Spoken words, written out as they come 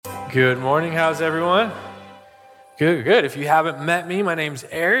Good morning. How's everyone? Good. If you haven't met me, my name's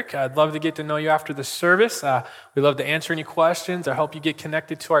Eric. I'd love to get to know you after the service. We'd love to answer any questions or help you get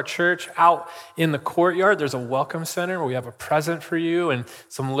connected to our church. Out in the courtyard, there's a welcome center where we have a present for you and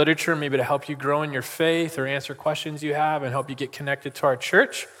some literature maybe to help you grow in your faith or answer questions you have and help you get connected to our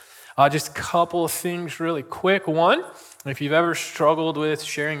church. Just a couple of things really quick. One, if you've ever struggled with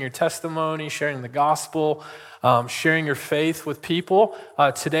sharing your testimony, sharing the gospel, sharing your faith with people,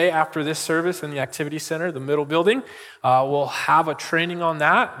 today after this service in the activity center, the middle building, we'll have a training on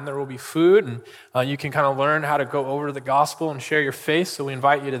that, and there will be food, and you can kind of learn how to go over the gospel and share your faith, so we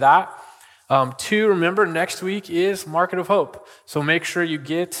invite you to that. Two, remember, next week is Market of Hope, so make sure you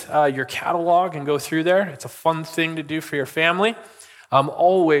get your catalog and go through there. It's a fun thing to do for your family.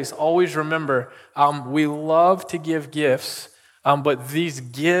 Always remember, we love to give gifts, but these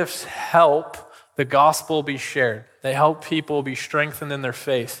gifts help the gospel be shared. They help people be strengthened in their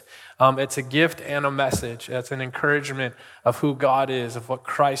faith. It's a gift and a message. It's an encouragement of who God is, of what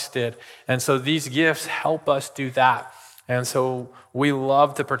Christ did. And so these gifts help us do that. And so we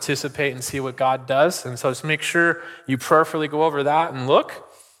love to participate and see what God does. And so just make sure you prayerfully go over that and look.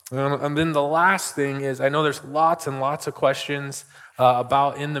 And then the last thing is, I know there's lots and lots of questions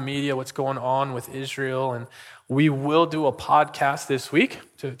about in the media what's going on with Israel, and we will do a podcast this week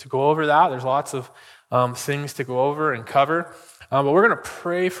to go over that. There's lots of things to go over and cover, but we're going to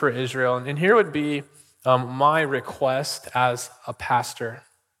pray for Israel, and here would be my request as a pastor,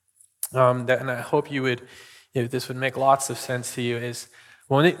 and I hope you would, this would make lots of sense to you, is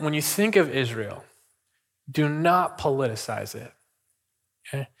when you think of Israel, do not politicize it.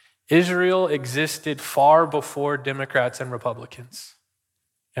 Okay? Israel existed far before Democrats and Republicans.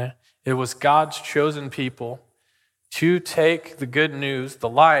 Okay? It was God's chosen people to take the good news, the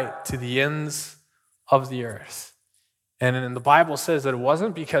light, to the ends of the earth. And then the Bible says that it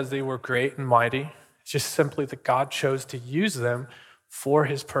wasn't because they were great and mighty. It's just simply that God chose to use them for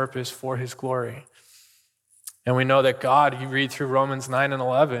his purpose, for his glory. And we know that God, you read through Romans 9 and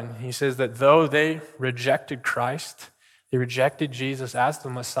 11, he says that though they rejected Christ, they rejected Jesus as the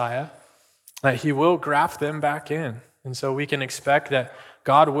Messiah, that he will graft them back in. And so we can expect that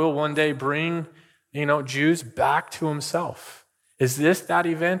God will one day bring, Jews back to himself. Is this that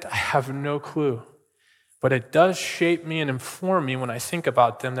event? I have no clue. But it does shape me and inform me when I think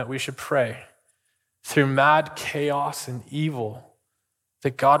about them that we should pray through mad chaos and evil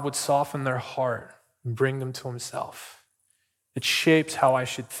that God would soften their heart and bring them to himself. It shapes how I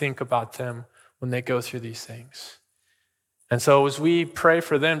should think about them when they go through these things. And so as we pray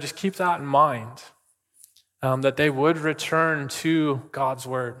for them, just keep that in mind, that they would return to God's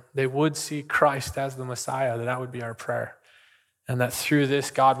word. They would see Christ as the Messiah, that would be our prayer. And that through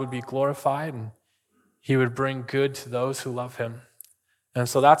this, God would be glorified and he would bring good to those who love him. And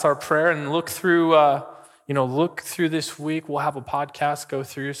so that's our prayer. And look through this week. We'll have a podcast go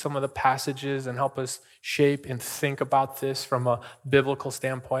through some of the passages and help us shape and think about this from a biblical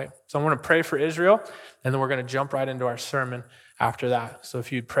standpoint. So I'm going to pray for Israel, and then we're going to jump right into our sermon after that. So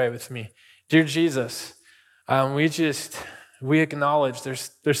if you'd pray with me. Dear Jesus, we acknowledge there's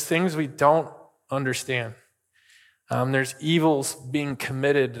things we don't understand. There's evils being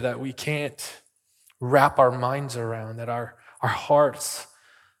committed that we can't wrap our minds around, that our hearts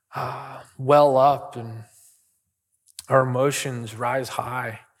well up and our emotions rise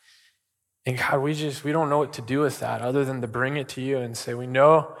high. And God, we don't know what to do with that other than to bring it to you and say, we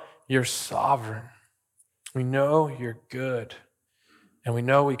know you're sovereign. We know you're good. And we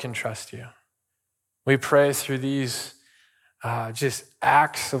know we can trust you. We pray through these just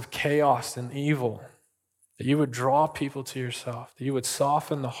acts of chaos and evil that you would draw people to yourself, that you would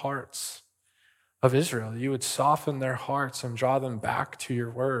soften the hearts of Israel, that you would soften their hearts and draw them back to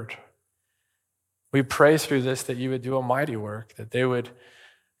your word. We pray through this that you would do a mighty work, that they would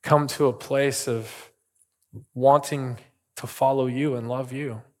come to a place of wanting to follow you and love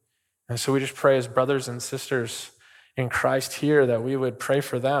you. And so we just pray as brothers and sisters in Christ here that we would pray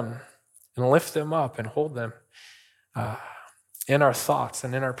for them and lift them up and hold them in our thoughts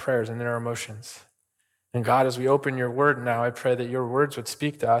and in our prayers and in our emotions. And God, as we open your word now, I pray that your words would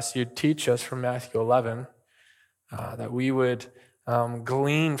speak to us. You'd teach us from Matthew 11, that we would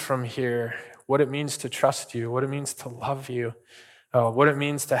glean from here what it means to trust you, what it means to love you, what it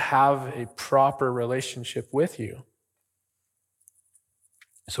means to have a proper relationship with you.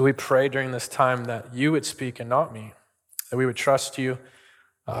 So we pray during this time that you would speak and not me, that we would trust you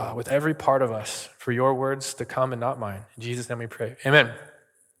with every part of us for your words to come and not mine. In Jesus' name we pray. Amen.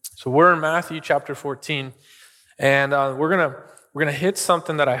 So we're in Matthew chapter 14, and we're gonna hit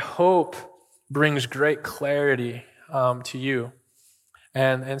something that I hope brings great clarity to you.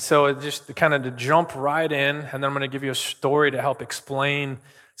 And so it just kind of to jump right in, and then I'm going to give you a story to help explain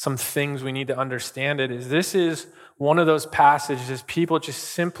some things we need to understand it, is this is one of those passages people just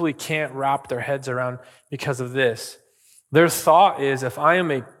simply can't wrap their heads around because of this. Their thought is, if I am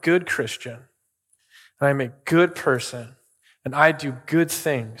a good Christian, and I'm a good person, and I do good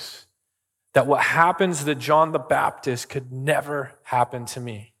things, that what happens to John the Baptist could never happen to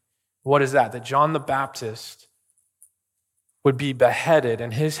me. What is that? That John the Baptist would be beheaded,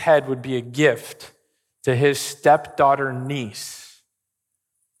 and his head would be a gift to his stepdaughter niece.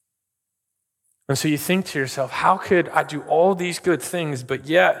 And so you think to yourself, how could I do all these good things, but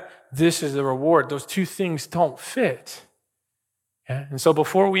yet this is the reward? Those two things don't fit. Okay? And so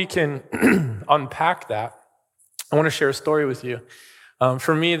before we can unpack that, I want to share a story with you.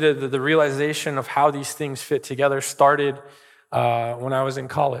 For me, the realization of how these things fit together started when I was in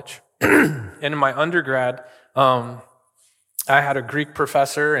college. And in my undergrad, I had a Greek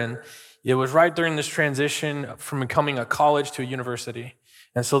professor, and it was right during this transition from becoming a college to a university.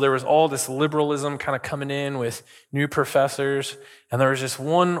 And so there was all this liberalism kind of coming in with new professors, and there was just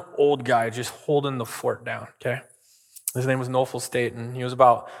one old guy just holding the fort down, okay? His name was Nofel Staten. He was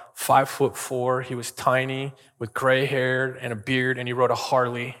about 5'4". He was tiny with gray hair and a beard, and he rode a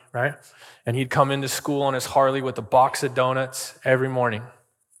Harley, right? And he'd come into school on his Harley with a box of donuts every morning.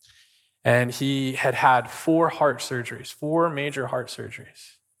 And he had had 4 major heart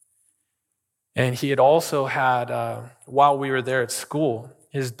surgeries. And he had also had, while we were there at school,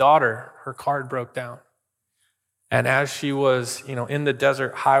 his daughter, her car broke down. And as she was, in the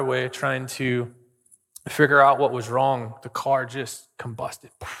desert highway trying to figure out what was wrong, the car just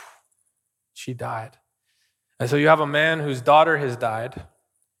combusted. She died. And so you have a man whose daughter has died.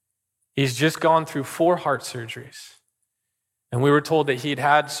 He's just gone through 4 heart surgeries. And we were told that he'd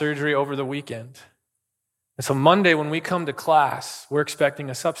had surgery over the weekend. And so Monday when we come to class, we're expecting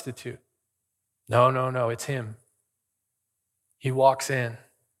a substitute. No, it's him. He walks in,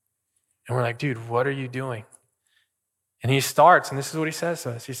 and we're like, dude, what are you doing? And he starts, and this is what he says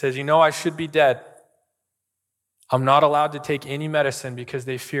to us. He says, I should be dead. I'm not allowed to take any medicine because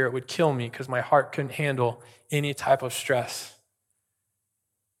they fear it would kill me because my heart couldn't handle any type of stress.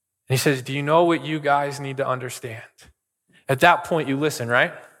 And he says, do you know what you guys need to understand? At that point, you listen,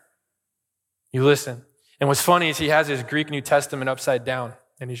 right? You listen. And what's funny is he has his Greek New Testament upside down,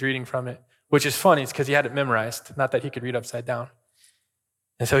 and he's reading from it, which is funny. It's because he had it memorized, not that he could read upside down.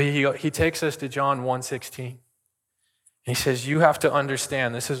 And so he takes us to John 1:16. He says, you have to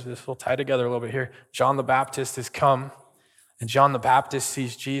understand, this will tie together a little bit here. John the Baptist has come, and John the Baptist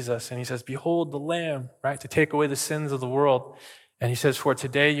sees Jesus, and he says, behold the Lamb, right, to take away the sins of the world. And he says, for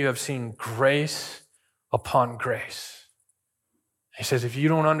today you have seen grace upon grace. He says, if you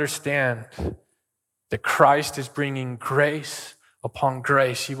don't understand that Christ is bringing grace upon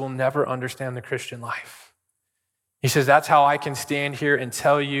grace, you will never understand the Christian life. He says, that's how I can stand here and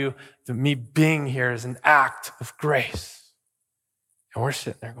tell you that me being here is an act of grace. And we're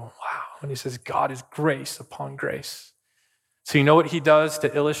sitting there going, wow. And he says, God is grace upon grace. So you know what he does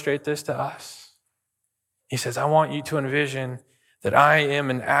to illustrate this to us? He says, I want you to envision that I am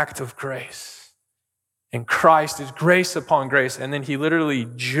an act of grace. And Christ is grace upon grace. And then he literally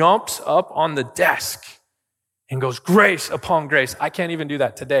jumps up on the desk and goes, grace upon grace. I can't even do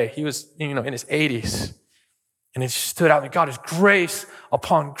that today. He was, in his 80s. And it stood out that God is grace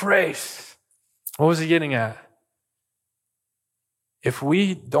upon grace. What was he getting at? If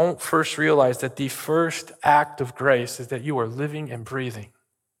we don't first realize that the first act of grace is that you are living and breathing,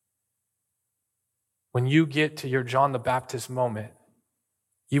 when you get to your John the Baptist moment,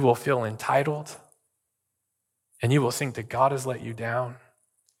 you will feel entitled, and you will think that God has let you down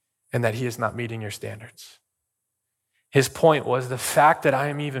and that he is not meeting your standards. His point was the fact that I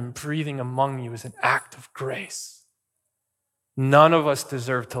am even breathing among you is an act of grace. None of us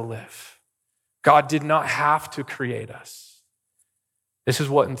deserve to live. God did not have to create us. This is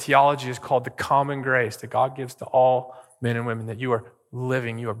what in theology is called the common grace that God gives to all men and women, that you are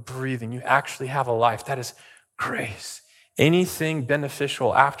living, you are breathing, you actually have a life. That is grace. Anything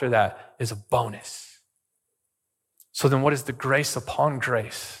beneficial after that is a bonus. So then what is the grace upon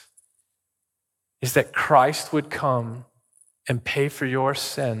grace? Is that Christ would come and pay for your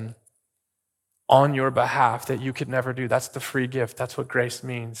sin on your behalf that you could never do. That's the free gift. That's what grace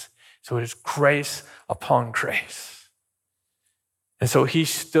means. So it is grace upon grace. And so he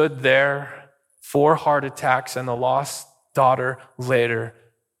stood there, 4 heart attacks and the lost daughter later,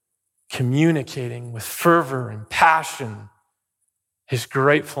 communicating with fervor and passion his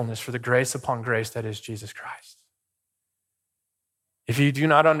gratefulness for the grace upon grace that is Jesus Christ. If you do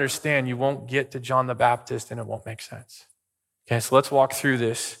not understand, you won't get to John the Baptist and it won't make sense. Okay, so let's walk through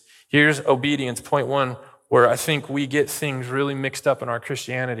this. Here's obedience, point one, where I think we get things really mixed up in our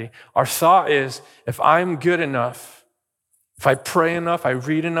Christianity. Our thought is, if I'm good enough, if I pray enough, I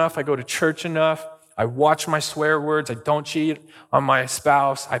read enough, I go to church enough, I watch my swear words, I don't cheat on my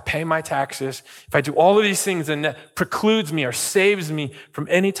spouse, I pay my taxes, if I do all of these things, then that precludes me or saves me from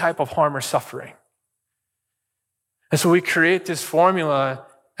any type of harm or suffering. And so we create this formula,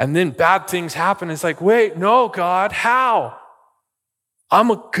 and then bad things happen. It's like, wait, no, God, how? I'm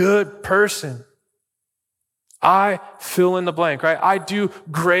a good person. I fill in the blank, right? I do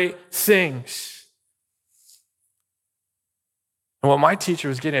great things. And what my teacher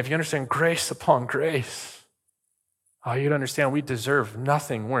was getting, if you understand grace upon grace, you'd understand we deserve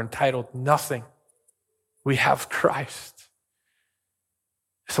nothing. We're entitled nothing. We have Christ.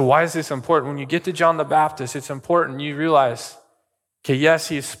 So why is this important? When you get to John the Baptist, it's important you realize, okay, yes,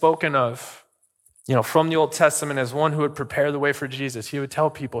 he is spoken of, from the Old Testament as one who would prepare the way for Jesus. He would tell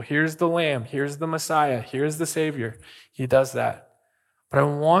people, here's the Lamb, here's the Messiah, here's the Savior. He does that. But I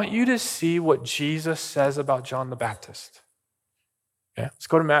want you to see what Jesus says about John the Baptist. Okay, let's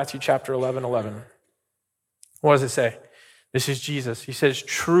go to Matthew chapter 11:11. What does it say? This is Jesus. He says,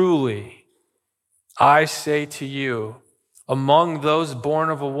 truly, I say to you, among those born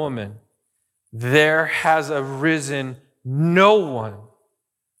of a woman, there has arisen no one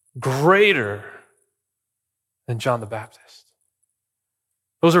greater than John the Baptist.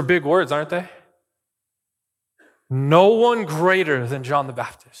 Those are big words, aren't they? No one greater than John the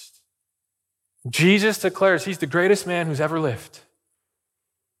Baptist. Jesus declares he's the greatest man who's ever lived.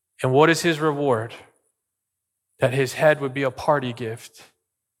 And what is his reward? That his head would be a party gift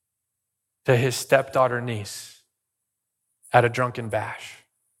to his stepdaughter niece at a drunken bash.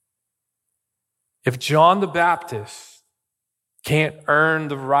 If John the Baptist can't earn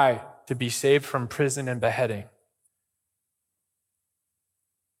the right to be saved from prison and beheading,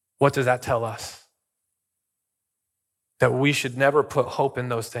 what does that tell us? That we should never put hope in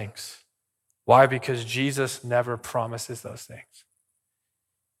those things. Why? Because Jesus never promises those things.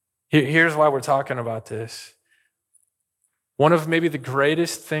 Here's why we're talking about this. One of maybe the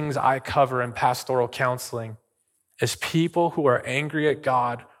greatest things I cover in pastoral counseling is people who are angry at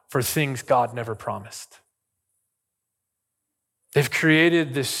God for things God never promised. They've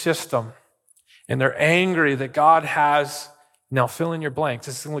created this system, and they're angry that God has, now fill in your blanks.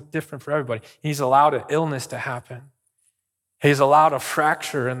 This is going to look different for everybody. He's allowed an illness to happen. He's allowed a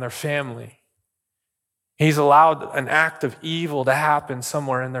fracture in their family. He's allowed an act of evil to happen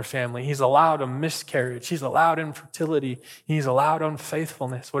somewhere in their family. He's allowed a miscarriage. He's allowed infertility. He's allowed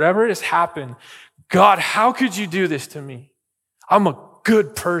unfaithfulness. Whatever has happened, God, how could you do this to me? I'm a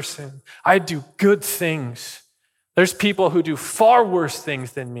good person. I do good things. There's people who do far worse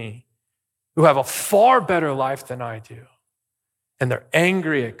things than me, who have a far better life than I do. And they're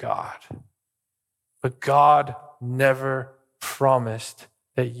angry at God. But God never promised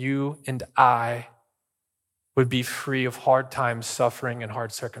that you and I would be free of hard times, suffering, and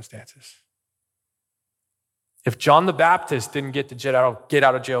hard circumstances. If John the Baptist didn't get the get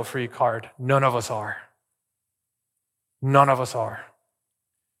out of jail free card, none of us are. None of us are.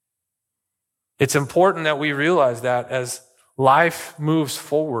 It's important that we realize that as life moves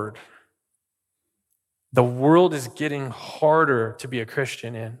forward, the world is getting harder to be a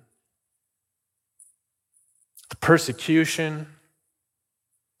Christian in. The persecution,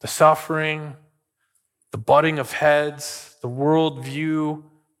 the suffering, the butting of heads, the worldview.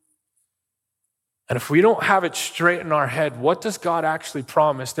 And if we don't have it straight in our head, what does God actually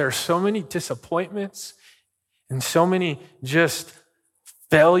promise? There are so many disappointments and so many just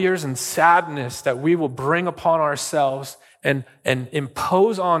failures and sadness that we will bring upon ourselves and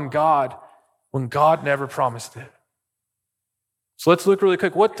impose on God when God never promised it. So let's look really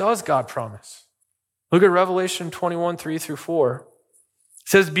quick. What does God promise? Look at Revelation 21, 3-4. It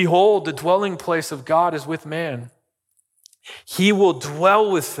says, behold, the dwelling place of God is with man. He will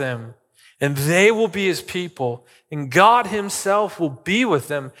dwell with them, and they will be his people, and God himself will be with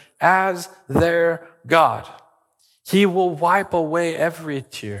them as their God. He will wipe away every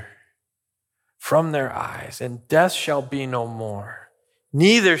tear from their eyes, and death shall be no more.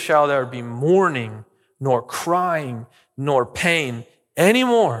 Neither shall there be mourning, nor crying, nor pain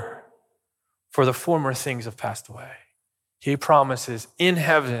anymore, for the former things have passed away. He promises in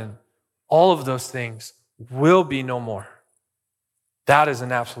heaven, all of those things will be no more. That is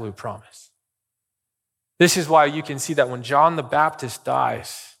an absolute promise. This is why you can see that when John the Baptist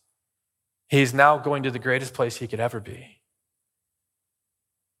dies, he's now going to the greatest place he could ever be,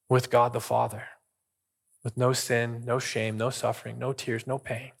 with God the Father, with no sin, no shame, no suffering, no tears, no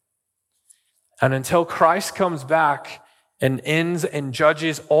pain. And until Christ comes back and ends and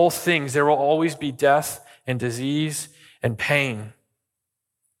judges all things. There will always be death and disease and pain.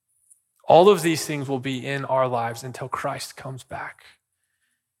 All of these things will be in our lives until Christ comes back.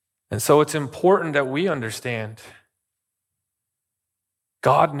 And so it's important that we understand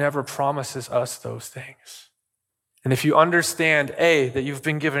God never promises us those things. And if you understand, A, that you've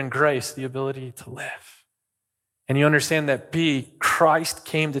been given grace, the ability to live, and you understand that, B, Christ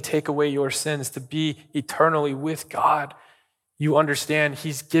came to take away your sins, to be eternally with God, you understand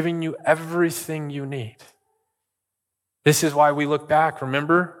He's giving you everything you need. This is why we look back,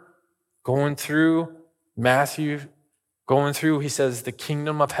 remember? Going through Matthew, he says, the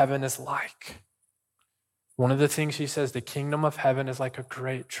kingdom of heaven is like. One of the things he says, the kingdom of heaven is like a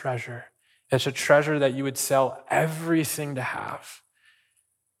great treasure. It's a treasure that you would sell everything to have.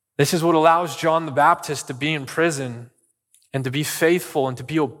 This is what allows John the Baptist to be in prison and to be faithful and to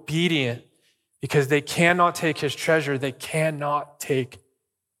be obedient, because they cannot take his treasure. They cannot take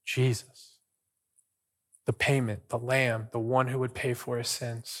Jesus, the payment, the lamb, the one who would pay for his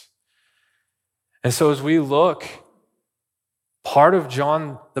sins. And so as we look, part of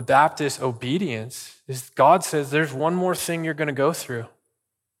John the Baptist's obedience is God says there's one more thing you're going to go through.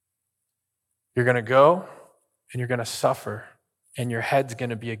 You're going to go and you're going to suffer, and your head's going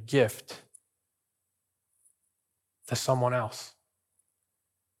to be a gift to someone else.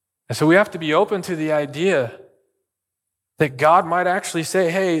 And so we have to be open to the idea that God might actually say,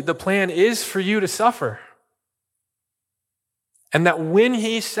 hey, the plan is for you to suffer. And that when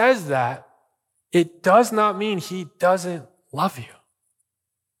he says that, it does not mean he doesn't love you.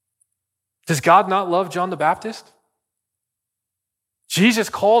 Does God not love John the Baptist? Jesus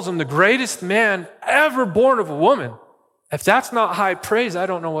calls him the greatest man ever born of a woman. If that's not high praise, I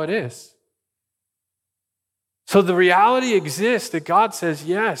don't know what is. So the reality exists that God says,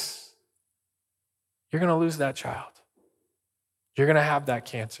 yes, you're going to lose that child. You're going to have that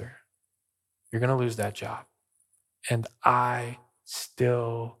cancer. You're going to lose that job. And I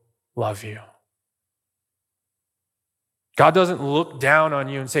still love you. God doesn't look down on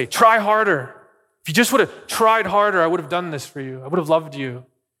you and say, try harder. If you just would have tried harder, I would have done this for you. I would have loved you.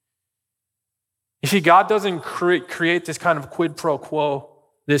 You see, God doesn't create this kind of quid pro quo,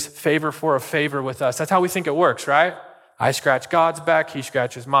 this favor for a favor with us. That's how we think it works, right? I scratch God's back, he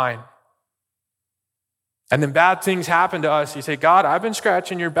scratches mine. And then bad things happen to us. You say, God, I've been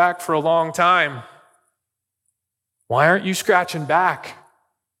scratching your back for a long time. Why aren't you scratching back?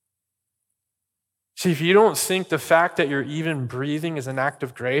 See, if you don't think the fact that you're even breathing is an act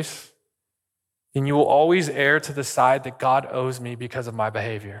of grace, then you will always err to the side that God owes me because of my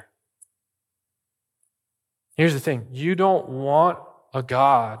behavior. Here's the thing. You don't want a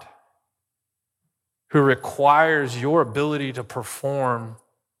God who requires your ability to perform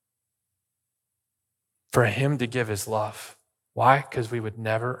for him to give his love. Why? Because we would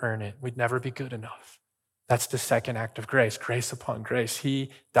never earn it. We'd never be good enough. That's the second act of grace, grace upon grace. He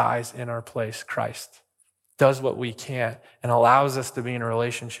dies in our place. Christ does what we can't and allows us to be in a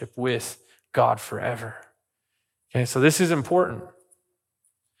relationship with God forever. Okay, so this is important.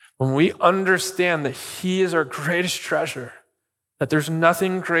 When we understand that he is our greatest treasure, that there's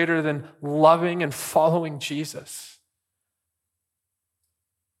nothing greater than loving and following Jesus,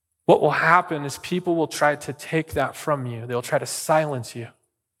 what will happen is people will try to take that from you. They'll try to silence you.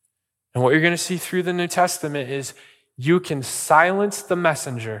 And what you're going to see through the New Testament is you can silence the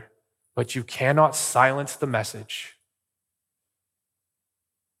messenger, but you cannot silence the message.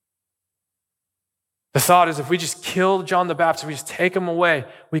 The thought is if we just kill John the Baptist, if we just take him away,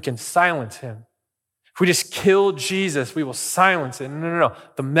 we can silence him. If we just kill Jesus, we will silence it. No.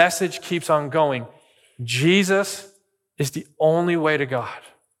 The message keeps on going. Jesus is the only way to God.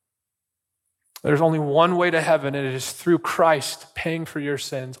 There's only one way to heaven, and it is through Christ paying for your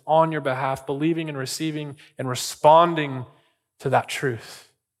sins on your behalf, believing and receiving and responding to that truth.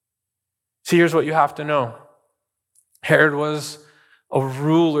 See, here's what you have to know. Herod was a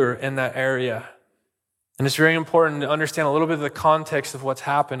ruler in that area. And it's very important to understand a little bit of the context of what's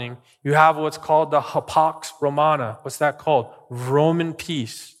happening. You have what's called the Pax Romana. What's that called? Roman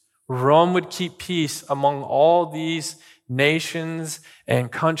peace. Rome would keep peace among all these nations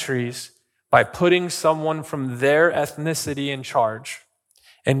and countries by putting someone from their ethnicity in charge.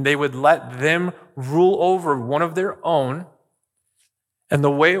 And they would let them rule over one of their own. And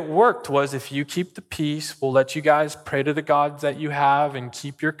the way it worked was, if you keep the peace, we'll let you guys pray to the gods that you have and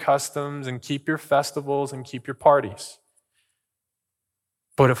keep your customs and keep your festivals and keep your parties.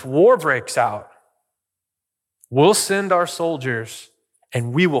 But if war breaks out, we'll send our soldiers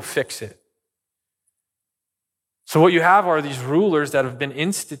and we will fix it. So what you have are these rulers that have been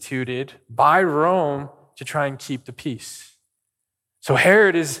instituted by Rome to try and keep the peace. So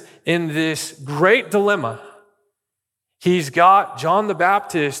Herod is in this great dilemma. He's got John the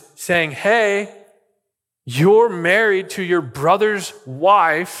Baptist saying, hey, you're married to your brother's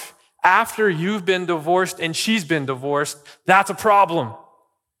wife after you've been divorced and she's been divorced. That's a problem.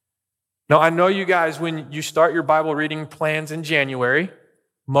 Now, I know you guys, when you start your Bible reading plans in January,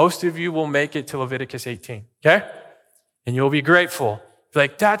 most of you will make it to Leviticus 18, okay? And you'll be grateful.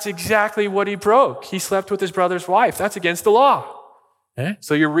 Like, that's exactly what he broke. He slept with his brother's wife. That's against the law. Okay?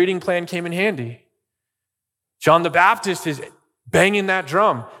 So your reading plan came in handy. John the Baptist is banging that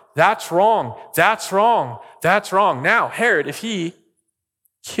drum. That's wrong. That's wrong. That's wrong. Now, Herod, if he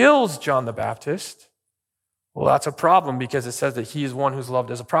kills John the Baptist, well, that's a problem because it says that he is one who's loved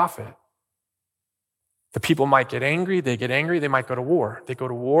as a prophet. The people might get angry. They get angry. They might go to war. They go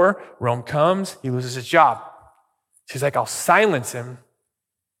to war. Rome comes. He loses his job. She's like, I'll silence him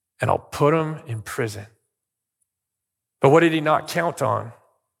and I'll put him in prison. But what did he not count on?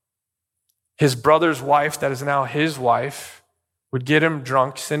 His brother's wife, that is now his wife, would get him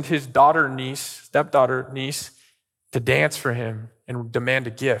drunk, send his stepdaughter niece, to dance for him and demand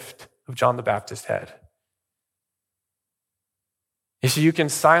a gift of John the Baptist's head. You see, you can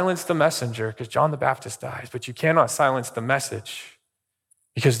silence the messenger because John the Baptist dies, but you cannot silence the message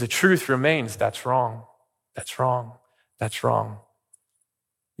because the truth remains. That's wrong. That's wrong. That's wrong.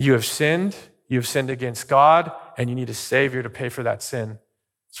 You have sinned against God, and you need a Savior to pay for that sin.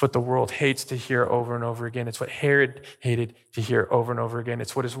 It's what the world hates to hear over and over again. It's what Herod hated to hear over and over again.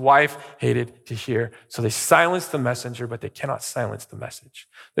 It's what his wife hated to hear. So they silence the messenger, but they cannot silence the message.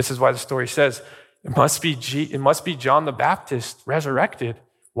 This is why the story says it must be John the Baptist resurrected.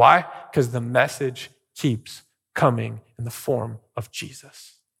 Why? Because the message keeps coming in the form of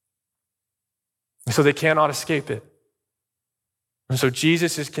Jesus. And so they cannot escape it. And so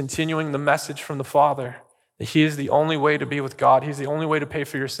Jesus is continuing the message from the Father that he is the only way to be with God. He's the only way to pay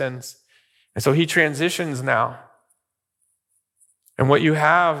for your sins. And so he transitions now. And what you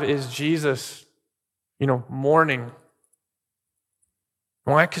have is Jesus, mourning.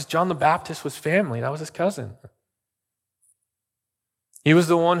 Why? Because John the Baptist was family. That was his cousin. He was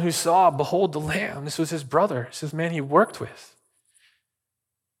the one who saw, behold the Lamb. This was his brother. This is the man he worked with.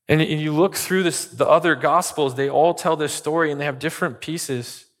 And you look through the other Gospels, they all tell this story and they have different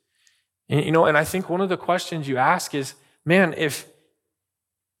pieces. And I think one of the questions you ask is, man, if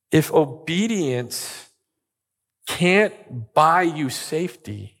obedience can't buy you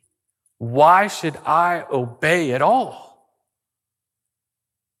safety, why should I obey at all?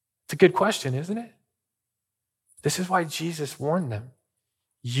 It's a good question, isn't it? This is why Jesus warned them.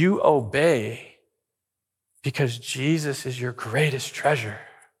 You obey because Jesus is your greatest treasure.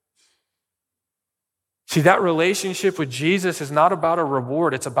 See, that relationship with Jesus is not about a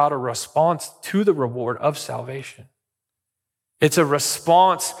reward. It's about a response to the reward of salvation. It's a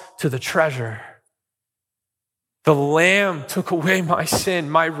response to the treasure. The Lamb took away my sin.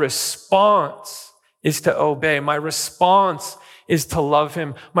 My response is to obey. My response is to love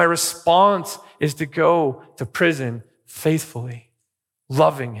him. My response is to go to prison faithfully,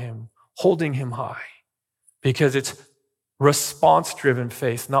 loving him, holding him high, because it's response-driven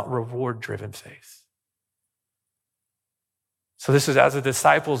faith, not reward-driven faith. So this is as the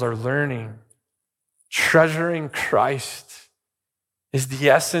disciples are learning, treasuring Christ is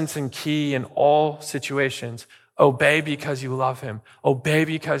the essence and key in all situations. Obey because you love him. Obey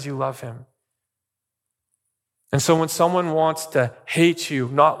because you love him. And so when someone wants to hate you,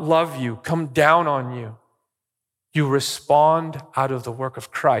 not love you, come down on you, you respond out of the work of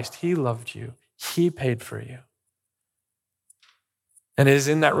Christ. He loved you. He paid for you. And it is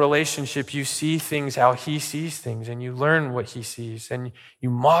in that relationship you see things how he sees things, and you learn what he sees, and you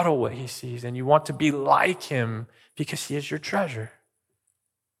model what he sees, and you want to be like him because he is your treasure.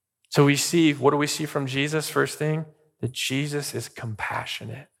 So what do we see from Jesus? First thing, that Jesus is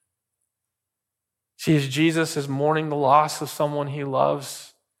compassionate. See, as Jesus is mourning the loss of someone he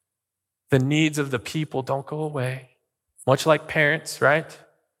loves, the needs of the people don't go away. Much like parents, right?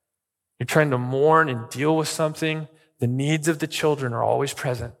 You're trying to mourn and deal with something. The needs of the children are always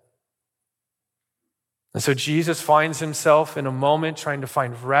present. And so Jesus finds himself in a moment trying to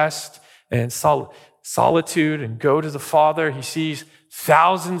find rest and solitude and go to the Father. He sees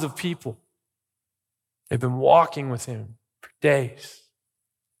thousands of people. They've been walking with him for days.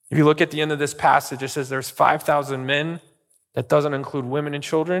 If you look at the end of this passage, it says there's 5,000 men. That doesn't include women and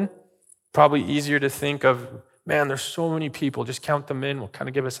children. Probably easier to think of, man, there's so many people. Just count them in. Will kind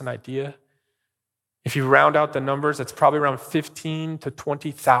of give us an idea. If you round out the numbers, it's probably around 15 to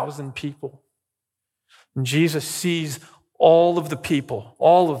 20,000 people. And Jesus sees all of the people,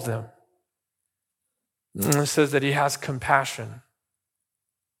 all of them. And it says that he has compassion.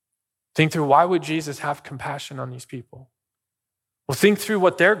 Think through, why would Jesus have compassion on these people? Well, think through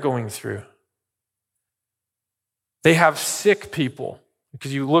what they're going through. They have sick people.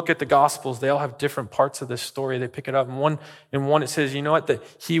 Because you look at the Gospels, they all have different parts of this story. They pick it up. In one it says, you know what? That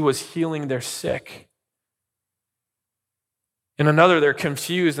he was healing their sick. In another, they're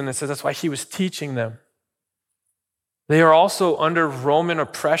confused, and it says that's why he was teaching them. They are also under Roman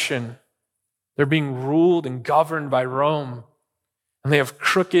oppression. They're being ruled and governed by Rome. And they have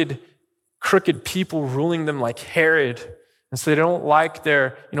crooked people ruling them like Herod. And so they don't like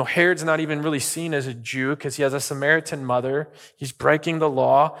Herod's not even really seen as a Jew because he has a Samaritan mother. He's breaking the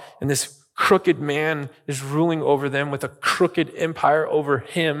law. And this crooked man is ruling over them with a crooked empire over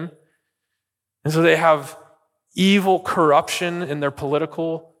him. And so they have evil corruption in their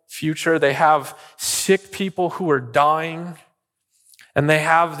political future. They have sick people who are dying. And they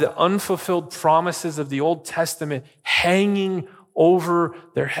have the unfulfilled promises of the Old Testament hanging over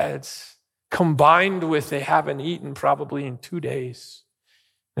their heads. Combined with they haven't eaten probably in 2 days.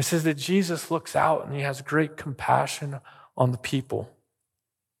 It says that Jesus looks out and he has great compassion on the people.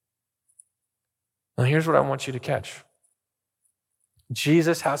 Now here's what I want you to catch.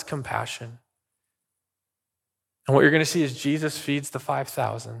 Jesus has compassion. And what you're going to see is Jesus feeds the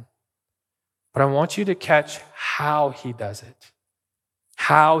 5,000. But I want you to catch how he does it.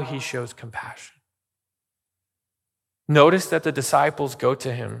 How he shows compassion. Notice that the disciples go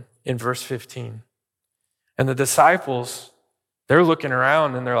to him in verse 15. And the disciples, they're looking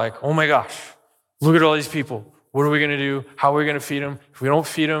around and they're like, oh my gosh, look at all these people. What are we going to do? How are we going to feed them? If we don't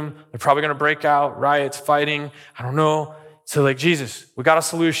feed them, they're probably going to break out, riots, fighting. I don't know. So like, Jesus, we got a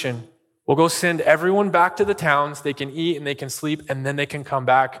solution. We'll go send everyone back to the towns. They can eat and they can sleep and then they can come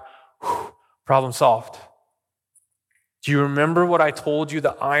back. Whew, problem solved. Do you remember what I told you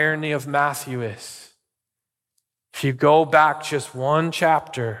the irony of Matthew is? If you go back just one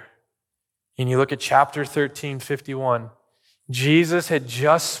chapter and you look at chapter 13, 51, Jesus had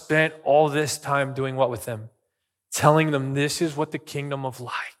just spent all this time doing what with them? Telling them this is what the kingdom of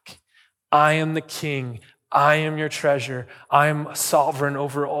like. I am the king. I am your treasure. I am sovereign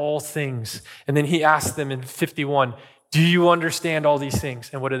over all things. And then he asked them in 51, do you understand all these things?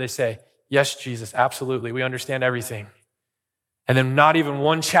 And what do they say? Yes, Jesus, absolutely. We understand everything. And then not even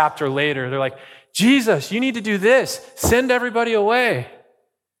one chapter later, they're like, Jesus, you need to do this. Send everybody away.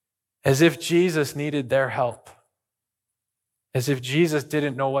 As if Jesus needed their help. As if Jesus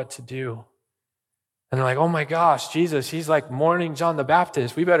didn't know what to do. And they're like, oh my gosh, Jesus, he's like mourning John the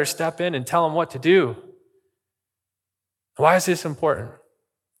Baptist. We better step in and tell him what to do. Why is this important?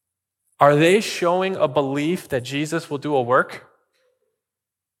 Are they showing a belief that Jesus will do a work?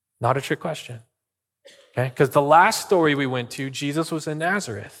 Not a trick question. Okay? Because the last story we went to, Jesus was in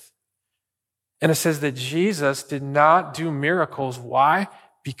Nazareth. And it says that Jesus did not do miracles. Why?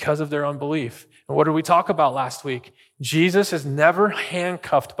 Because of their unbelief. And what did we talk about last week? Jesus is never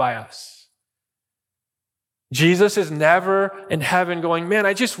handcuffed by us. Jesus is never in heaven going, man,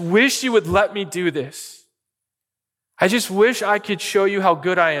 I just wish you would let me do this. I just wish I could show you how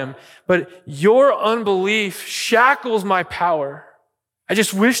good I am. But your unbelief shackles my power. I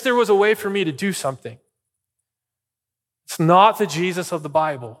just wish there was a way for me to do something. It's not the Jesus of the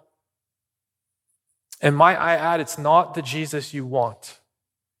Bible. And might I add, it's not the Jesus you want.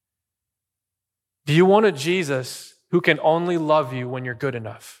 Do you want a Jesus who can only love you when you're good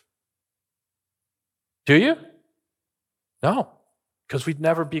enough? Do you? No, because we'd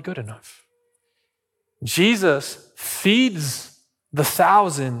never be good enough. Jesus feeds the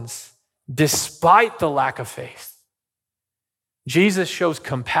thousands despite the lack of faith. Jesus shows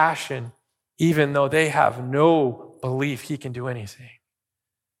compassion even though they have no belief he can do anything.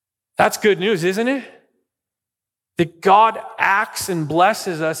 That's good news, isn't it? That God acts and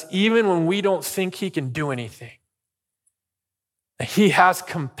blesses us even when we don't think he can do anything. He has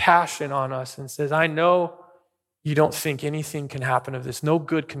compassion on us and says, I know you don't think anything can happen of this. No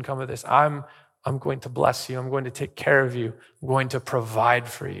good can come of this. I'm going to bless you. I'm going to take care of you. I'm going to provide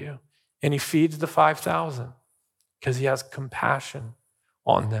for you. And he feeds the 5,000 because he has compassion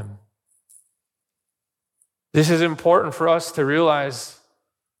on them. This is important for us to realize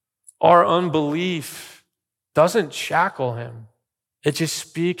our unbelief doesn't shackle him. It just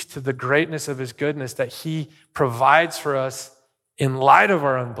speaks to the greatness of his goodness that he provides for us in light of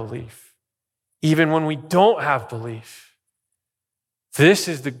our unbelief, even when we don't have belief. This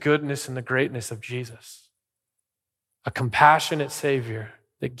is the goodness and the greatness of Jesus, a compassionate Savior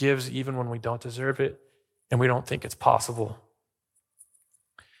that gives even when we don't deserve it and we don't think it's possible.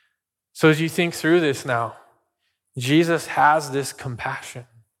 So as you think through this now, Jesus has this compassion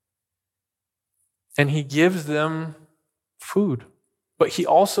and he gives them food, but he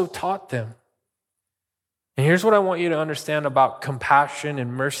also taught them. And here's what I want you to understand about compassion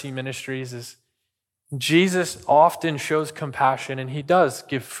and mercy ministries is Jesus often shows compassion, and he does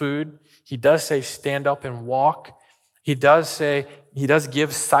give food. He does say, stand up and walk. He does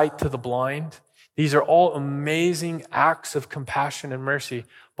give sight to the blind. These are all amazing acts of compassion and mercy.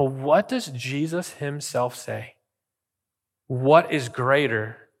 But what does Jesus himself say? What is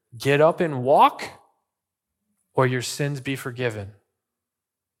greater? Get up and walk, or your sins be forgiven?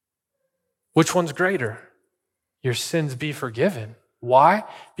 Which one's greater? Your sins be forgiven. Why?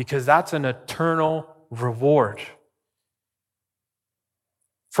 Because that's an eternal reward.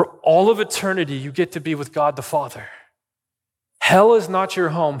 For all of eternity, you get to be with God the Father. Hell is not your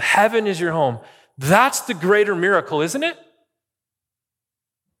home. Heaven is your home. That's the greater miracle, isn't it?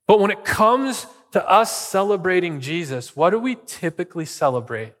 But when it comes to us celebrating Jesus, what do we typically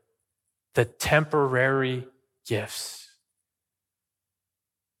celebrate? The temporary gifts.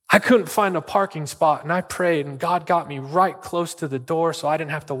 I couldn't find a parking spot, and I prayed, and God got me right close to the door so I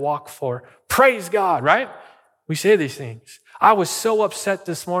didn't have to walk for. Praise God, right? We say these things. I was so upset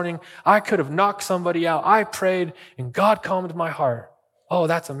this morning, I could have knocked somebody out. I prayed, and God calmed my heart. Oh,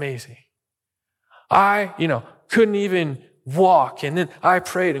 that's amazing. I, couldn't even walk, and then I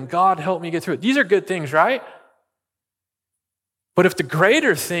prayed, and God helped me get through it. These are good things, right? But if the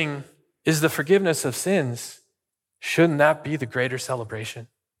greater thing is the forgiveness of sins, shouldn't that be the greater celebration?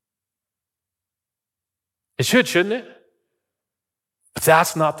 It should, shouldn't it? But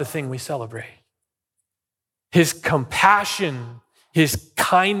that's not the thing we celebrate. His compassion, his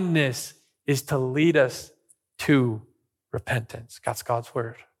kindness is to lead us to repentance. That's God's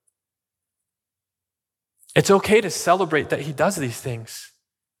word. It's okay to celebrate that he does these things,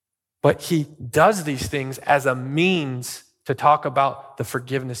 but he does these things as a means to talk about the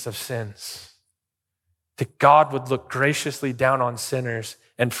forgiveness of sins. That God would look graciously down on sinners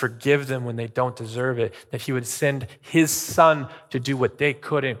and forgive them when they don't deserve it. That he would send his son to do what they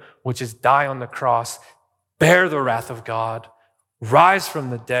couldn't, which is die on the cross, bear the wrath of God, rise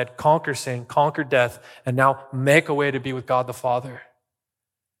from the dead, conquer sin, conquer death, and now make a way to be with God the Father.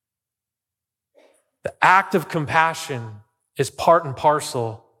 The act of compassion is part and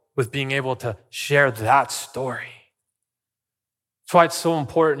parcel with being able to share that story. That's why it's so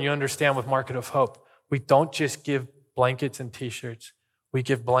important you understand with Market of Hope, we don't just give blankets and t-shirts. We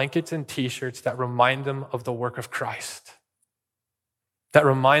give blankets and t-shirts that remind them of the work of Christ, that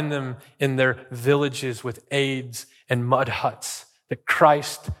remind them in their villages with AIDS and mud huts that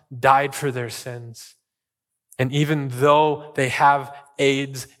Christ died for their sins. And even though they have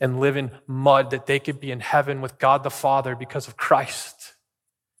AIDS and live in mud, that they could be in heaven with God the Father because of Christ.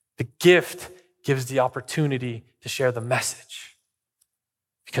 The gift gives the opportunity to share the message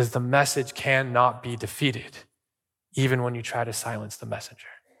because the message cannot be defeated even when you try to silence the messenger.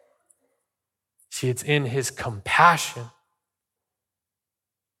 See, it's in his compassion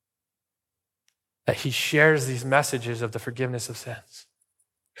that he shares these messages of the forgiveness of sins.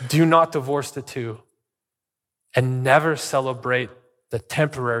 Do not divorce the two and never celebrate the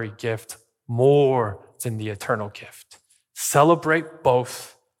temporary gift more than the eternal gift. Celebrate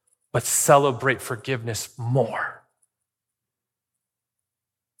both, but celebrate forgiveness more.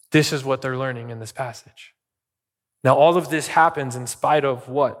 This is what they're learning in this passage. Now, all of this happens in spite of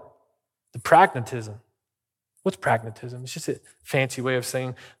what? The pragmatism. What's pragmatism? It's just a fancy way of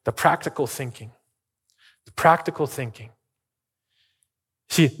saying the practical thinking. The practical thinking.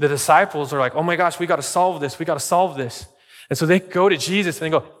 See, the disciples are like, oh my gosh, we got to solve this. We got to solve this. And so they go to Jesus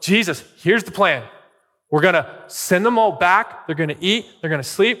and they go, Jesus, here's the plan. We're going to send them all back. They're going to eat, they're going to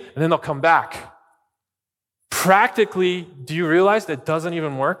sleep, and then they'll come back. Practically, do you realize that doesn't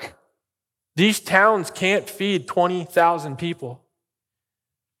even work? These towns can't feed 20,000 people.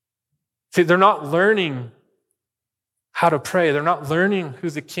 See, they're not learning how to pray. They're not learning who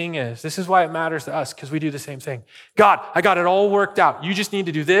the king is. This is why it matters to us, because we do the same thing. God, I got it all worked out. You just need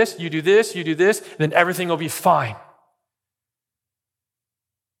to do this, you do this, you do this, and then everything will be fine.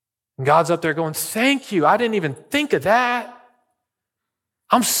 And God's up there going, thank you. I didn't even think of that.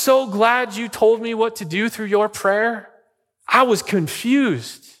 I'm so glad you told me what to do through your prayer. I was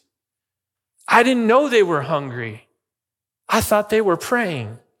confused. I didn't know they were hungry. I thought they were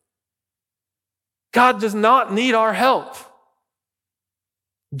praying. God does not need our help.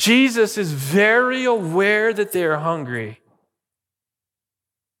 Jesus is very aware that they are hungry.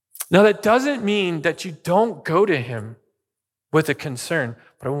 Now, that doesn't mean that you don't go to him with a concern,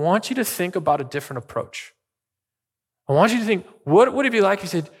 but I want you to think about a different approach. I want you to think, what would it be like if you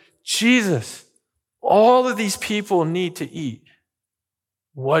said, Jesus, all of these people need to eat.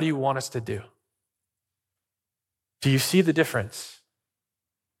 What do you want us to do? Do you see the difference?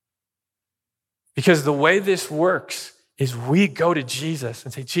 Because the way this works is we go to Jesus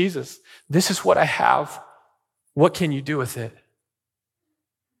and say, Jesus, this is what I have. What can you do with it?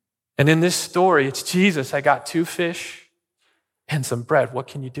 And in this story, it's Jesus, I got 2 fish and some bread. What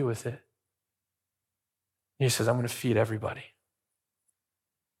can you do with it? And he says, I'm going to feed everybody.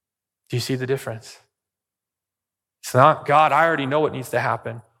 Do you see the difference? It's not, God, I already know what needs to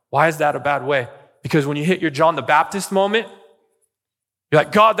happen. Why is that a bad way? Because when you hit your John the Baptist moment, you're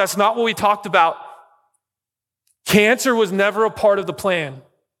like, God, that's not what we talked about. Cancer was never a part of the plan.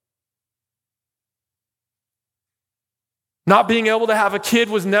 Not being able to have a kid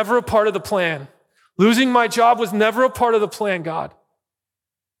was never a part of the plan. Losing my job was never a part of the plan, God.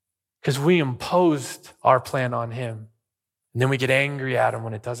 Because we imposed our plan on him. And then we get angry at him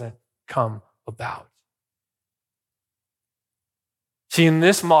when it doesn't come about. See, in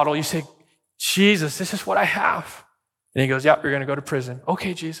this model, you say, Jesus, this is what I have. And he goes, yep, you're going to go to prison.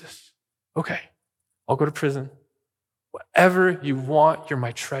 Okay, Jesus. Okay, I'll go to prison. Whatever you want, you're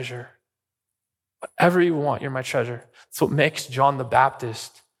my treasure. Whatever you want, you're my treasure. That's what makes John the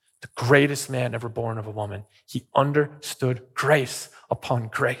Baptist the greatest man ever born of a woman. He understood grace upon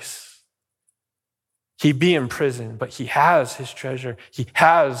grace. He'd be in prison, but he has his treasure. He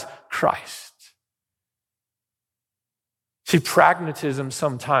has Christ. See, pragmatism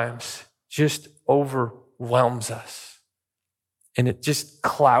sometimes just overwhelms us, and it just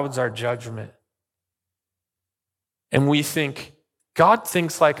clouds our judgment. And we think, God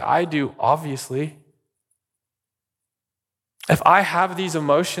thinks like I do, obviously. If I have these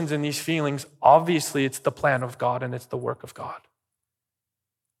emotions and these feelings, obviously it's the plan of God and it's the work of God.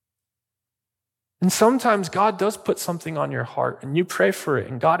 And sometimes God does put something on your heart and you pray for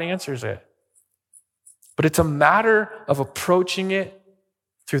it and God answers it. But it's a matter of approaching it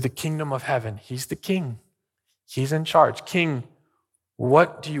through the kingdom of heaven. He's the king. He's in charge. King,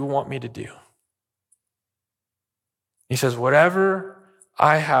 what do you want me to do? He says, whatever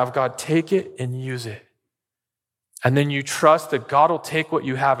I have, God, take it and use it. And then you trust that God will take what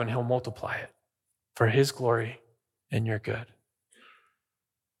you have and he'll multiply it for his glory and your good.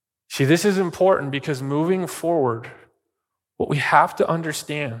 See, this is important because moving forward, what we have to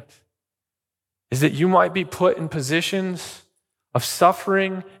understand is that you might be put in positions of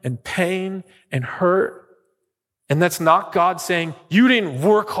suffering and pain and hurt. And that's not God saying, you didn't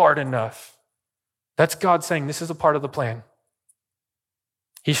work hard enough. That's God saying, this is a part of the plan.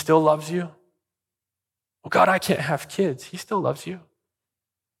 He still loves you. Well, God, I can't have kids. He still loves you.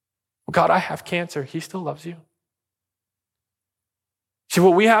 Well, God, I have cancer. He still loves you. See,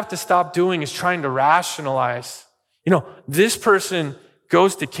 what we have to stop doing is trying to rationalize. This person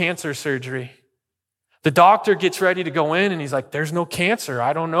goes to cancer surgery. The doctor gets ready to go in and he's like, there's no cancer.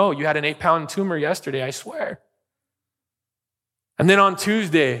 I don't know. You had an 8-pound tumor yesterday, I swear. And then on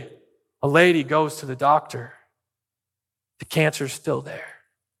Tuesday, a lady goes to the doctor. The cancer's still there.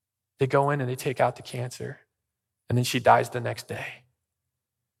 They go in and they take out the cancer. And then she dies the next day.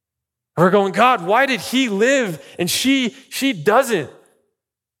 And we're going, God, why did he live and she doesn't?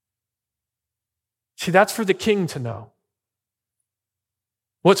 See, that's for the king to know.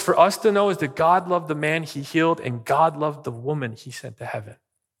 What's for us to know is that God loved the man he healed and God loved the woman he sent to heaven.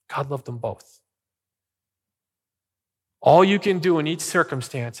 God loved them both. All you can do in each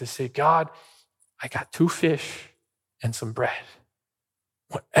circumstance is say, God, I got 2 fish and some bread.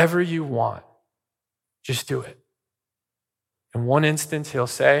 Whatever you want, just do it. In one instance, he'll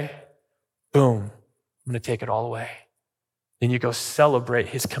say, boom, I'm going to take it all away. Then you go celebrate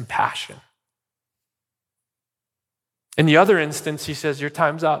his compassion. In the other instance, he says, your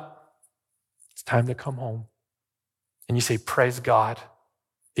time's up. It's time to come home. And you say, praise God,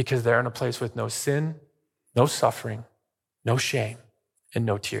 because they're in a place with no sin, no suffering, no shame, and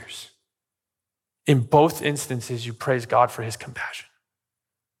no tears. In both instances, you praise God for his compassion.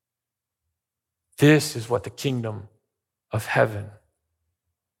 This is what the kingdom of heaven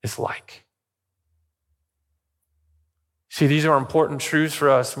is like. See, these are important truths for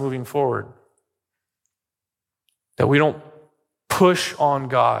us moving forward. That we don't push on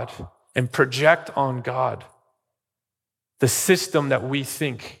God and project on God the system that we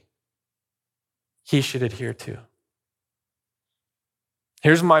think he should adhere to.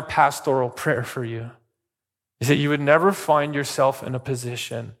 Here's my pastoral prayer for you, is that you would never find yourself in a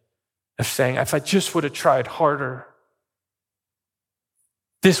position of saying, if I just would have tried harder,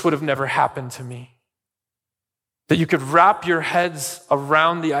 this would have never happened to me. That you could wrap your heads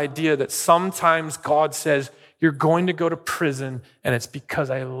around the idea that sometimes God says, you're going to go to prison and it's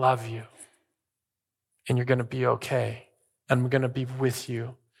because I love you. And you're going to be okay. And I'm going to be with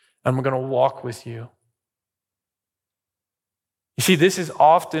you. And I'm going to walk with you. You see, this is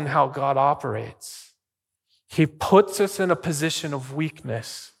often how God operates. He puts us in a position of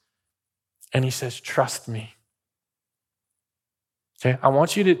weakness and he says, trust me. Okay, I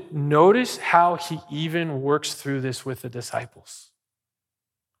want you to notice how he even works through this with the disciples.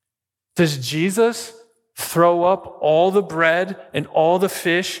 Does Jesus throw up all the bread and all the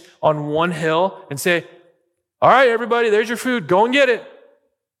fish on one hill and say, all right, everybody, there's your food, go and get it?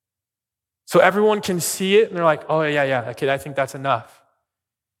 So everyone can see it and they're like, oh yeah, okay, I think that's enough.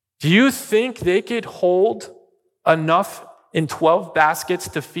 Do you think they could hold enough in 12 baskets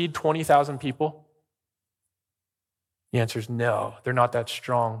to feed 20,000 people? The answer is no, they're not that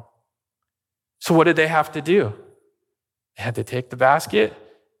strong. So what did they have to do? They had to take the basket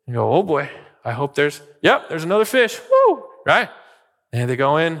and go, oh boy, I hope there's another fish, woo, right? And they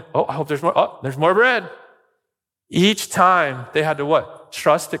go in, oh, I hope there's more, oh, there's more bread. Each time they had to what?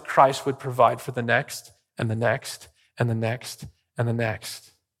 Trust that Christ would provide for the next and the next and the next and the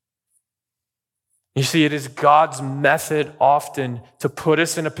next. You see, it is God's method often to put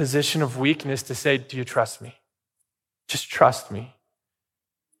us in a position of weakness to say, do you trust me? Just trust me.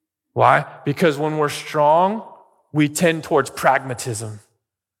 Why? Because when we're strong, we tend towards pragmatism.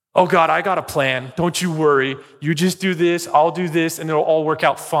 Oh God, I got a plan. Don't you worry. You just do this, I'll do this, and it'll all work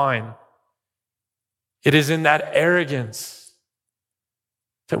out fine. It is in that arrogance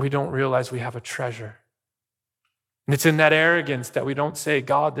that we don't realize we have a treasure. And it's in that arrogance that we don't say,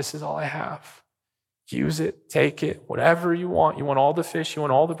 God, this is all I have. Use it, take it, whatever you want. You want all the fish, you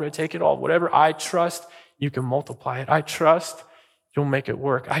want all the bread, take it all. Whatever I trust, you can multiply it. I trust you'll make it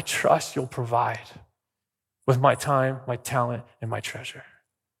work. I trust you'll provide with my time, my talent, and my treasure.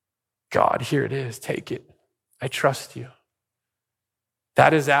 God, here it is. Take it. I trust you.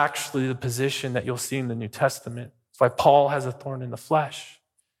 That is actually the position that you'll see in the New Testament. That's why Paul has a thorn in the flesh.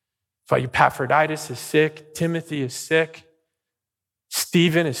 That's why Epaphroditus is sick. Timothy is sick.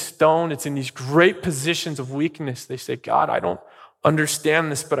 Stephen is stoned. It's in these great positions of weakness. They say, God, I don't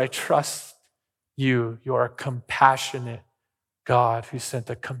understand this, but I trust you. You are a compassionate God who sent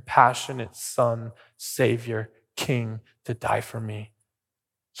a compassionate Son, Savior, King to die for me.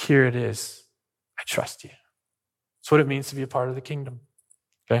 Here it is. I trust you. That's what it means to be a part of the kingdom.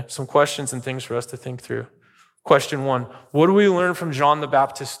 Okay, some questions and things for us to think through. Question 1, what do we learn from John the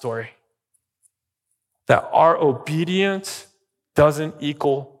Baptist's story? That our obedience doesn't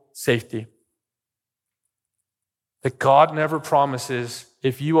equal safety. That God never promises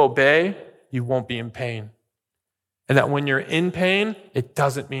if you obey, you won't be in pain. And that when you're in pain, it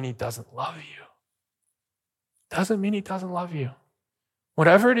doesn't mean he doesn't love you. It doesn't mean he doesn't love you.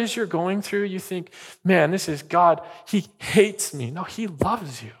 Whatever it is you're going through, you think, man, this is God. He hates me. No, he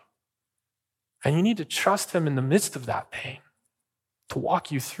loves you. And you need to trust him in the midst of that pain, to walk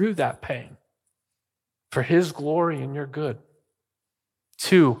you through that pain for his glory and your good.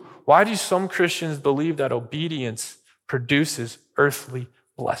 2, why do some Christians believe that obedience produces earthly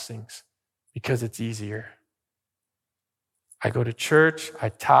blessings? Because it's easier. I go to church, I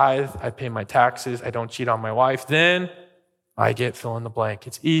tithe, I pay my taxes, I don't cheat on my wife, then I get fill in the blank.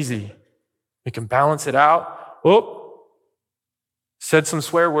 It's easy. We can balance it out. Oh, said some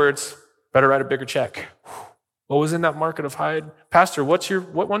swear words, better write a bigger check. What was in that market of Hyde? Pastor, what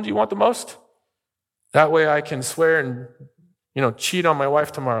one do you want the most? That way I can swear and cheat on my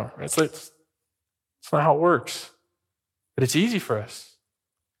wife tomorrow. It's not how it works. But it's easy for us.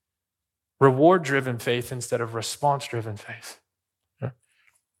 Reward-driven faith instead of response-driven faith.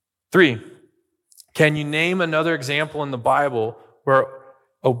 3, can you name another example in the Bible where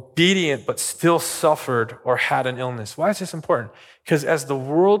obedient but still suffered or had an illness? Why is this important? Because as the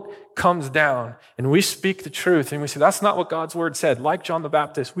world comes down and we speak the truth and we say, that's not what God's word said, like John the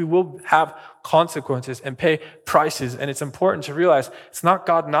Baptist, we will have consequences and pay prices. And it's important to realize it's not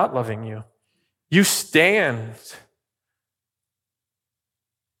God not loving you. You stand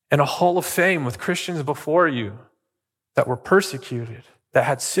in a hall of fame with Christians before you that were persecuted, that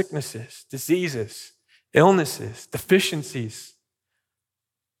had sicknesses, diseases, illnesses, deficiencies.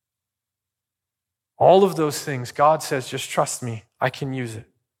 All of those things, God says, just trust me, I can use it.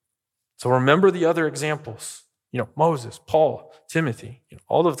 So remember the other examples, Moses, Paul, Timothy,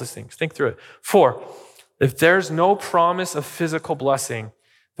 all of those things. Think through it. 4, if there's no promise of physical blessing,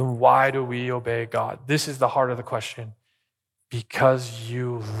 then why do we obey God? This is the heart of the question. Because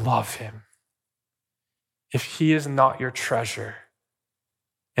you love him. If he is not your treasure,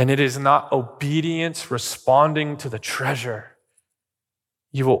 and it is not obedience responding to the treasure,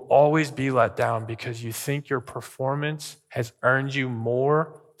 you will always be let down because you think your performance has earned you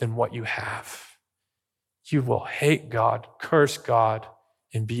more than what you have. You will hate God, curse God,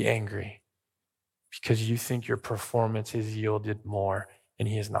 and be angry. because you think your performance has yielded more and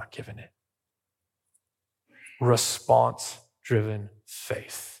he has not given it. Response-driven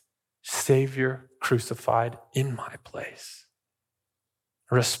faith. Savior crucified in my place.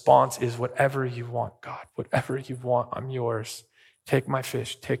 Response is whatever you want, God. Whatever you want, I'm yours. Take my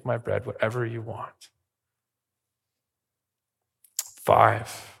fish, take my bread, whatever you want.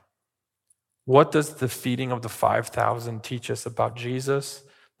 5. What does the feeding of the 5,000 teach us about Jesus,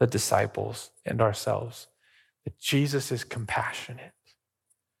 the disciples, and ourselves? That Jesus is compassionate.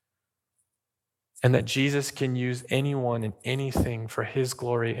 And that Jesus can use anyone and anything for his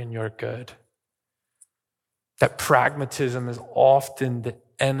glory and your good. That pragmatism is often the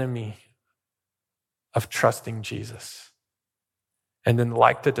enemy of trusting Jesus. And then,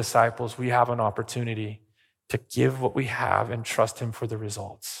 like the disciples, we have an opportunity to give what we have and trust him for the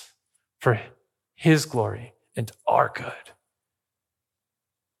results, for his glory and our good.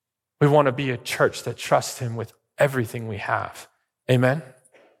 We want to be a church that trusts him with everything we have. Amen?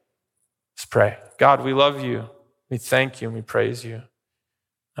 Let's pray. God, we love you. We thank you and we praise you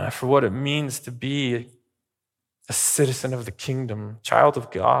for what it means to be a citizen of the kingdom, child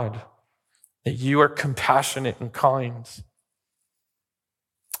of God, that you are compassionate and kind,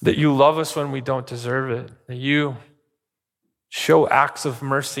 that you love us when we don't deserve it, that you show acts of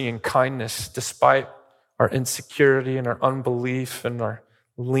mercy and kindness despite our insecurity and our unbelief and our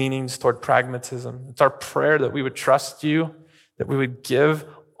leanings toward pragmatism. It's our prayer that we would trust you, that we would give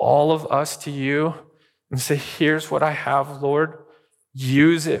all of us to you and say, here's what I have, Lord.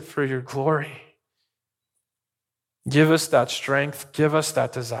 Use it for your glory. Give us that strength. Give us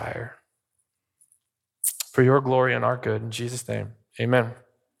that desire for your glory and our good. In Jesus' name, amen.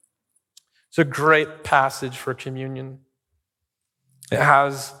 It's a great passage for communion. It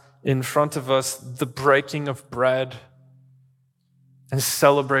has in front of us the breaking of bread and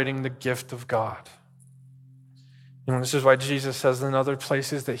celebrating the gift of God. This is why Jesus says in other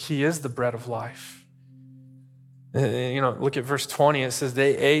places that he is the bread of life. Look at verse 20. It says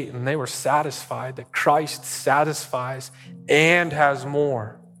they ate and they were satisfied, that Christ satisfies and has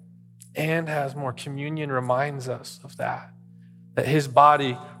more. And has more. Communion reminds us of that his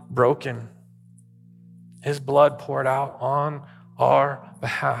body broken, his blood poured out on our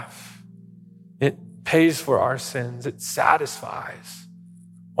behalf. It pays for our sins. It satisfies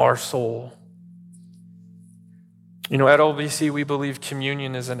our soul. At LBC, we believe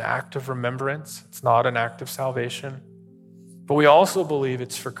communion is an act of remembrance. It's not an act of salvation. But we also believe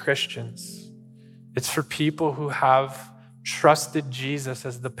it's for Christians. It's for people who have trusted Jesus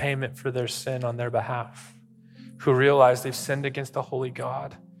as the payment for their sin on their behalf, who realize they've sinned against a holy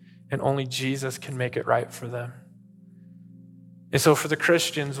God, and only Jesus can make it right for them. And so for the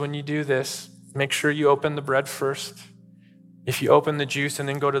Christians, when you do this, make sure you open the bread first. If you open the juice and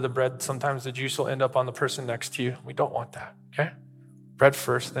then go to the bread, sometimes the juice will end up on the person next to you. We don't want that, okay? Bread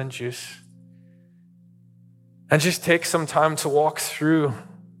first, then juice. And just take some time to walk through,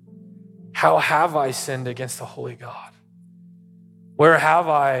 how have I sinned against a holy God? Where have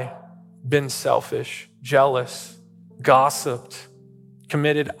I been selfish, jealous, gossiped,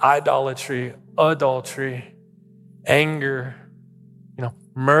 committed idolatry, adultery, anger,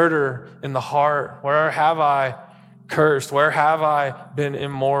 murder in the heart? Where have I cursed? Where have I been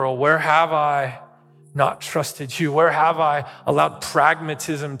immoral? Where have I not trusted you? Where have I allowed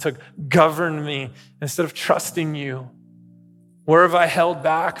pragmatism to govern me instead of trusting you? Where have I held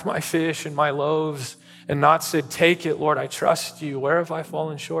back my fish and my loaves and not said, take it, Lord, I trust you? Where have I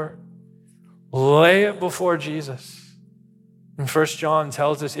fallen short? Lay it before Jesus. And 1 John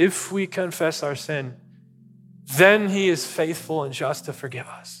tells us, if we confess our sin, then he is faithful and just to forgive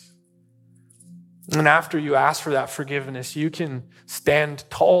us. And after you ask for that forgiveness, you can stand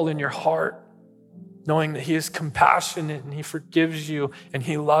tall in your heart, knowing that he is compassionate and he forgives you and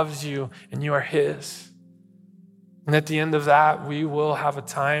he loves you and you are his. And at the end of that, we will have a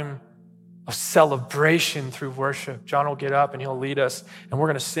time of celebration through worship. John will get up and he'll lead us, and we're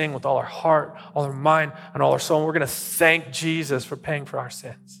going to sing with all our heart, all our mind, and all our soul. And we're going to thank Jesus for paying for our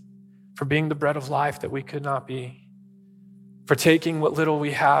sins, for being the bread of life that we could not be, for taking what little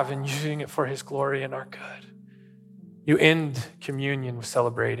we have and using it for his glory and our good. You end communion with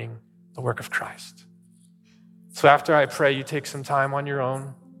celebrating the work of Christ. So after I pray, you take some time on your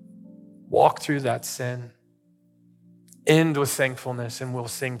own, walk through that sin, end with thankfulness, and we'll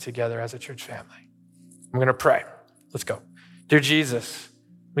sing together as a church family. I'm going to pray. Let's go. Dear Jesus,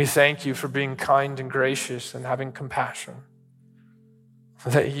 we thank you for being kind and gracious and having compassion,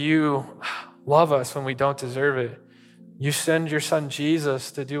 that you love us when we don't deserve it. You send your son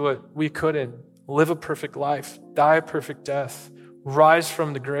Jesus to do what we couldn't, live a perfect life, die a perfect death, rise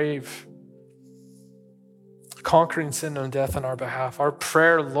from the grave. conquering sin and death on our behalf. Our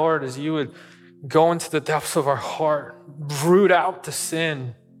prayer, Lord, is you would go into the depths of our heart, root out the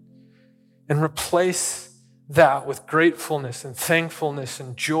sin, and replace that with gratefulness and thankfulness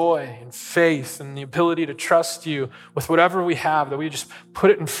and joy and faith and the ability to trust you with whatever we have, that we just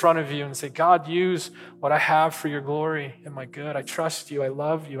put it in front of you and say, God, use what I have for your glory and my good. I trust you. I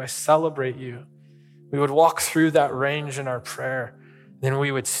love you. I celebrate you. We would walk through that range in our prayer. Then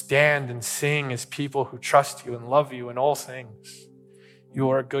we would stand and sing as people who trust you and love you in all things. You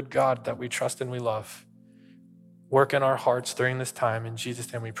are a good God that we trust and we love. Work in our hearts during this time. In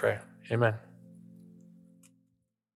Jesus' name we pray. Amen.